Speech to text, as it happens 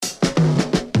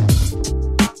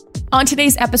On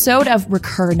today's episode of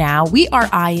Recur Now, we are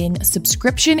eyeing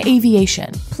subscription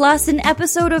aviation. Plus an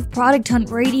episode of Product Hunt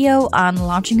Radio on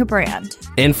launching a brand.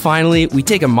 And finally, we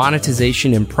take a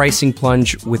monetization and pricing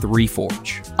plunge with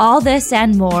Reforge. All this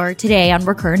and more today on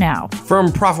Recur Now. From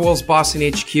ProfitWell's Boston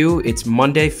HQ, it's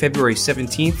Monday, February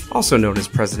 17th, also known as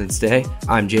President's Day.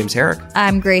 I'm James Herrick.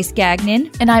 I'm Grace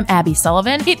Gagnon. And I'm Abby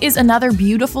Sullivan. It is another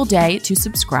beautiful day to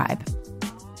subscribe.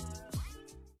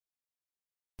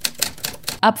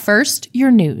 Up first, your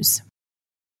news.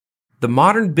 The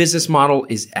modern business model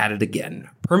is at it again,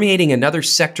 permeating another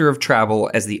sector of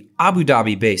travel as the Abu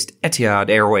Dhabi-based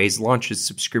Etihad Airways launches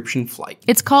subscription flight.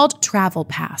 It's called Travel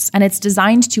Pass, and it's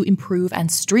designed to improve and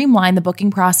streamline the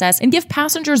booking process and give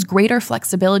passengers greater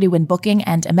flexibility when booking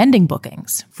and amending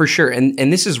bookings. For sure, and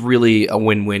this is really a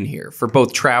win-win here for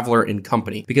both traveler and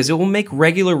company, because it will make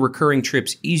regular recurring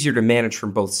trips easier to manage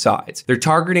from both sides. They're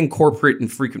targeting corporate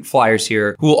and frequent flyers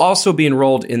here, who will also be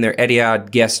enrolled in their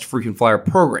Etihad Guest Frequent Flyer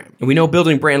program. And we know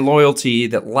building brand loyalty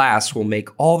that lasts will make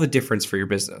all the difference for your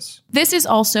business. This is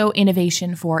also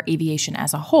innovation for aviation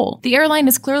as a whole. The airline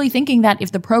is clearly thinking that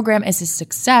if the program is a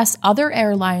success, other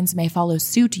airlines may follow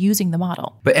suit using the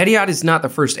model. But Etihad is not the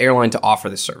first airline to offer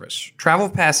this service. Travel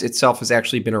Pass itself has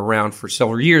actually been around for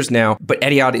several years now, but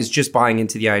Etihad is just buying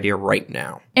into the idea right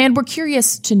now. And we're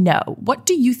curious to know, what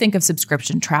do you think of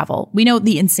subscription travel? We know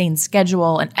the insane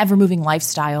schedule and ever-moving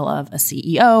lifestyle of a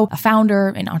CEO, a founder,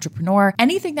 an entrepreneur.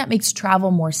 Anything that makes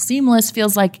travel more seamless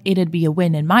feels like it'd be a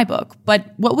win in my book.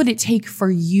 But what would it take for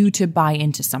you to buy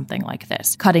into something like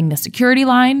this? Cutting the security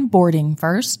line, boarding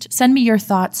first? Send me your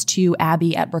thoughts to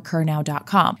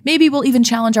abby@recurnow.com. Maybe we'll even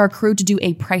challenge our crew to do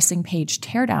a pricing page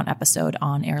teardown episode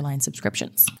on airline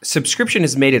subscriptions. Subscription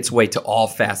has made its way to all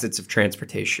facets of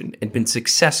transportation and been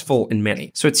successful in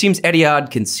many. So it seems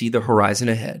Etihad can see the horizon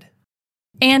ahead.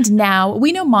 And now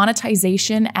we know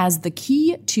monetization as the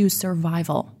key to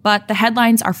survival. But the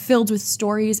headlines are filled with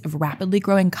stories of rapidly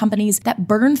growing companies that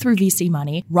burn through VC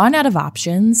money, run out of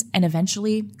options, and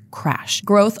eventually crash.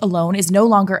 Growth alone is no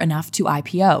longer enough to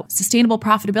IPO. Sustainable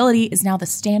profitability is now the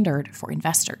standard for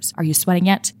investors. Are you sweating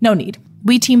yet? No need.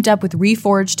 We teamed up with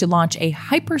Reforge to launch a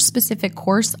hyper-specific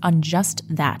course on just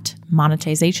that,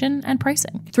 monetization and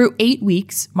pricing. Through 8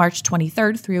 weeks, March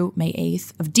 23rd through May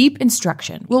 8th, of deep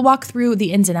instruction, we'll walk through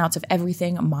the ins and outs of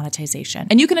everything monetization.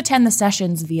 And you can attend the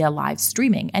sessions via live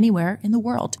streaming anywhere in the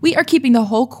world. We are keeping the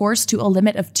whole course to a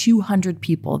limit of 200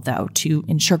 people, though, to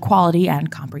ensure quality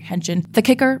and comprehension. The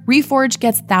kicker, Reforge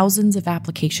gets thousands of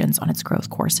applications on its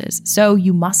growth courses, so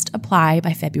you must apply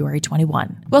by February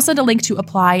 21. We'll send a link to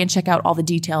apply and check out all the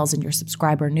details in your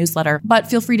subscriber newsletter, but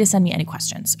feel free to send me any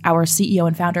questions. Our CEO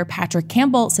and founder, Patrick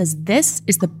Campbell, says this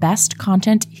is the best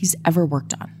content he's ever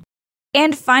worked on.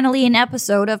 And finally, an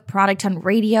episode of Product Hunt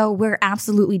Radio we're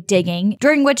absolutely digging,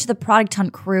 during which the Product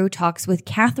Hunt crew talks with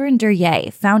Catherine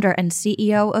Durye, founder and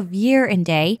CEO of Year and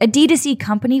Day, a D2C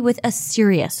company with a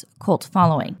serious cult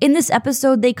following. In this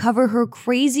episode, they cover her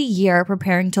crazy year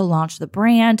preparing to launch the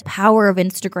brand, power of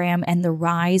Instagram, and the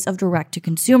rise of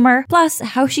direct-to-consumer, plus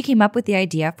how she came up with the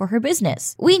idea for her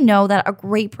business. We know that a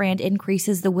great brand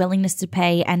increases the willingness to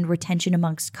pay and retention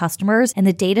amongst customers, and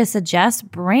the data suggests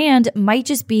brand might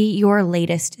just be your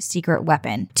latest secret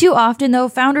weapon. Too often, though,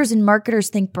 founders and marketers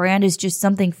think brand is just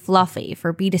something fluffy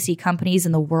for B2C companies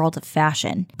in the world of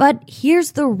fashion. But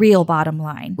here's the real bottom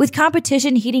line. With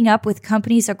competition heating up with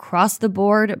companies across the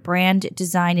board, brand,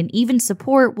 design, and even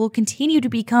support will continue to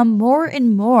become more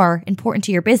and more important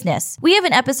to your business. We have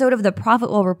an episode of the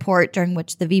ProfitWell Report during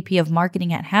which the VP of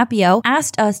Marketing at Happio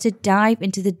asked us to dive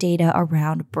into the data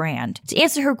around brand. To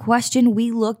answer her question,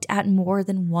 we looked at more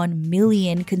than 1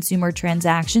 million consumer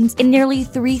transactions in nearly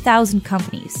 3,000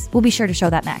 companies. We'll be sure to show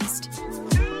that next.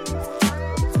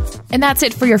 And that's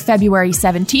it for your February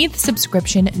 17th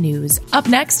subscription news. Up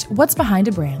next, what's behind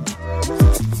a brand?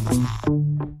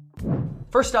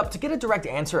 First up, to get a direct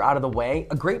answer out of the way,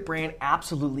 a great brand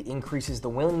absolutely increases the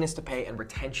willingness to pay and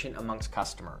retention amongst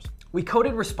customers. We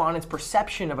coded respondents'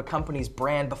 perception of a company's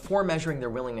brand before measuring their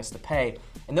willingness to pay,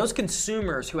 and those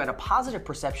consumers who had a positive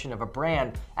perception of a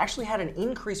brand actually had an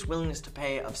increased willingness to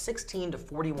pay of 16 to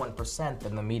 41%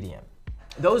 than the median.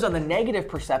 Those on the negative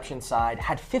perception side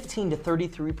had 15 to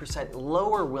 33%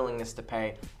 lower willingness to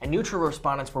pay, and neutral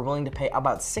respondents were willing to pay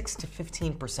about 6 to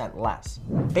 15% less.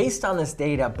 Based on this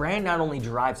data, brand not only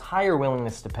drives higher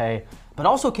willingness to pay, but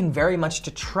also can very much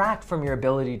detract from your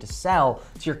ability to sell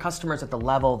to your customers at the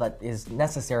level that is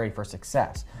necessary for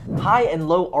success. High and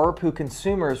low ARPU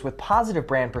consumers with positive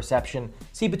brand perception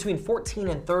see between 14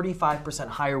 and 35%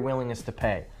 higher willingness to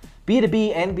pay.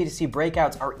 B2B and B2C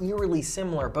breakouts are eerily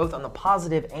similar, both on the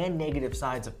positive and negative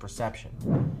sides of perception.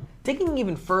 Digging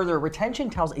even further,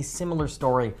 retention tells a similar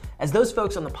story, as those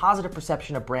folks on the positive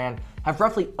perception of brand have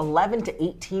roughly 11 to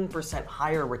 18%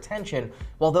 higher retention,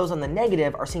 while those on the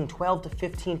negative are seeing 12 to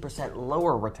 15%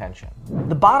 lower retention.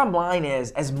 The bottom line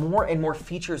is, as more and more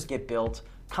features get built,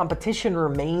 competition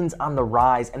remains on the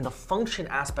rise, and the function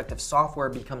aspect of software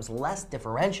becomes less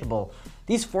differentiable.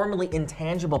 These formerly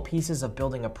intangible pieces of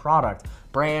building a product,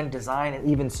 brand, design, and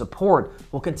even support,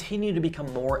 will continue to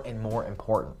become more and more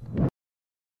important.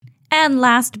 And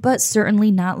last but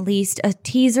certainly not least, a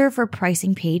teaser for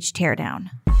Pricing Page Teardown.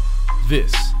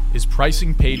 This is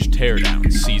Pricing Page Teardown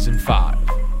Season 5.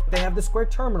 They have the Square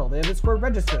Terminal, they have the Square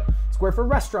Register, Square for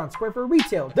restaurants, Square for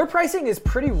retail. Their pricing is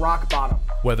pretty rock bottom.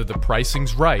 Whether the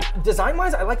pricing's right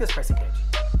Design-wise, I like this pricing page.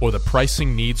 or the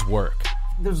pricing needs work,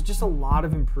 There's just a lot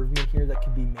of improvement here that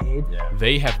can be made.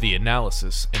 they have the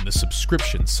analysis and the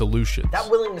subscription solutions. That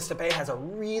willingness to pay has a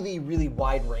really, really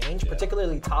wide range,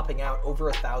 particularly topping out over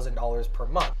 $1,000 per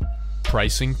month.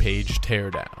 Pricing Page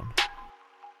Teardown.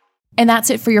 And that's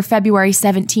it for your February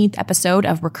 17th episode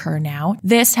of Recur Now.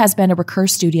 This has been a Recur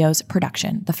Studios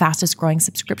production, the fastest growing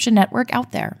subscription network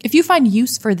out there. If you find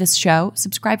use for this show,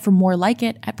 subscribe for more like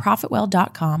it at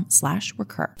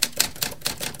profitwell.com/recur.